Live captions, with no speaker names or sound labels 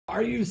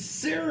Are you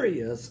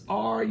serious?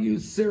 Are you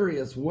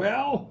serious?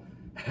 Well,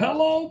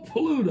 hello,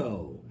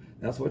 Pluto.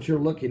 That's what you're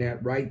looking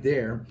at right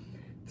there.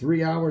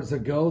 3 hours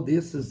ago,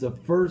 this is the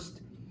first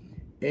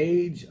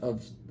age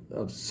of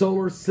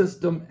solar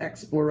system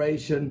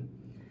exploration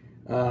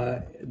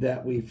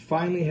that we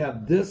finally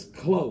have this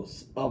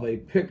close of a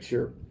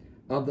picture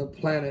of the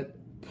planet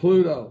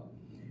Pluto.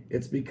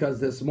 It's because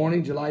this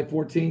morning, July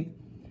 14th,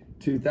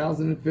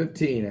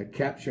 2015, at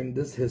capturing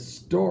this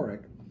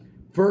historic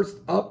first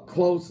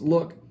up-close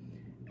look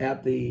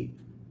at the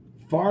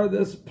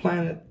farthest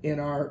planet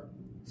in our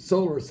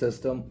solar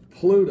system,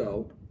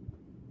 Pluto,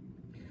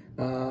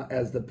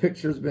 as the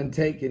picture's been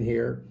taken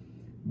here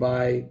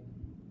by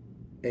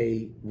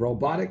a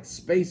robotic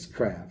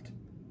spacecraft.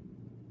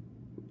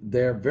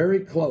 They're very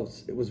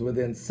close. It was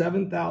within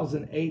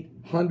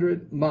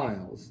 7,800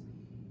 miles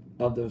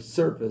of the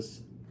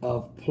surface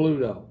of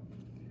Pluto.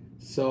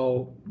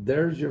 So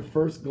there's your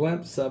first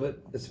glimpse of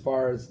it as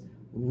far as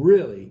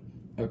really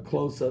a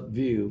close-up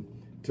view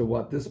to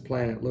what this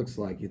planet looks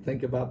like. You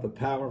think about the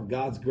power of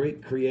God's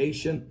great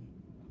creation,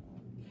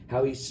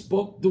 how he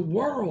spoke the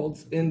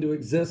worlds into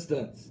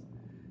existence.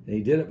 And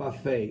he did it by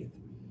faith.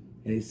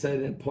 And he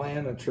set in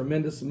plan a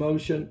tremendous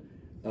motion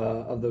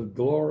of the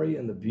glory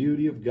and the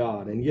beauty of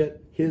God. And yet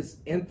his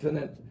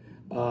infinite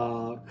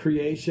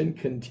creation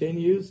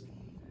continues.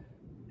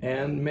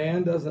 And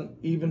man doesn't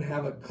even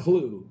have a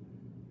clue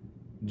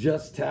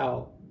just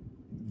how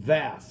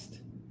vast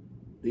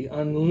the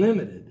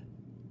unlimited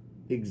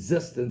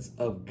existence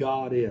of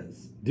God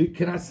is.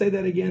 Can I say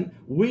that again?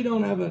 We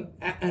don't have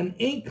an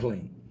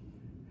inkling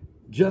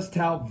just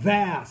how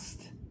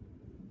vast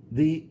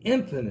the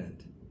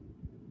infinite,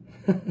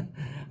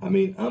 I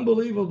mean,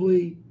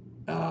 unbelievably,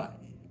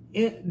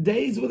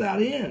 days without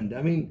end.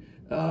 I mean,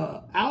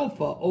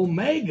 Alpha,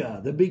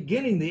 Omega, the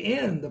beginning, the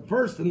end, the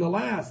first and the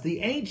last, the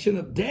Ancient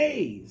of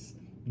Days,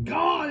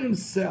 God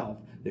himself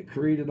that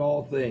created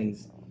all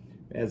things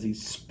as he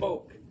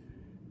spoke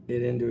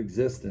it into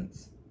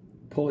existence,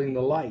 pulling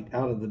the light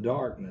out of the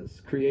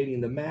darkness,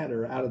 creating the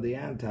matter out of the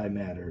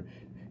antimatter,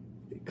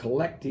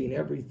 collecting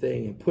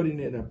everything and putting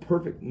it in a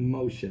perfect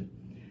motion.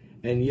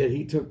 And yet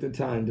he took the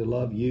time to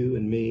love you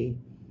and me.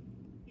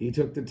 He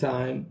took the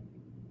time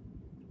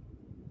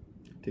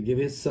to give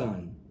his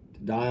son to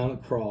die on a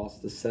cross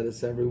to set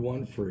us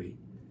everyone free.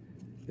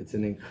 It's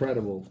an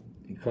incredible,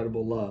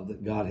 incredible love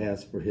that God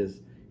has for his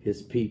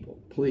people.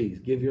 Please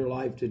give your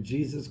life to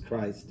Jesus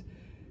Christ.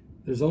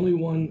 There's only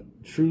one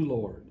true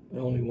Lord,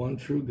 only one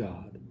true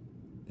God,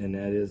 and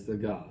that is the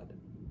God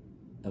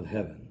of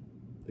heaven,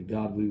 the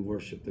God we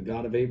worship, the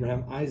God of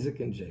Abraham,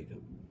 Isaac, and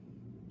Jacob,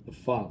 the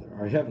Father,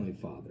 our Heavenly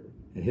Father,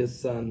 and his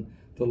Son,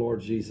 the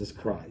Lord Jesus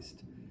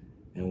Christ.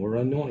 And we're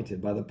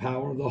anointed by the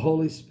power of the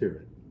Holy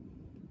Spirit.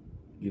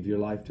 Give your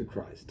life to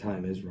Christ.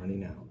 Time is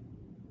running out.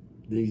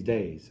 These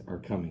days are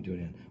coming to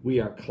an end. We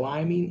are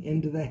climbing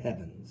into the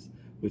heavens,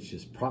 which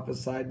is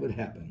prophesied would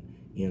happen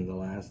in the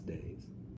last days.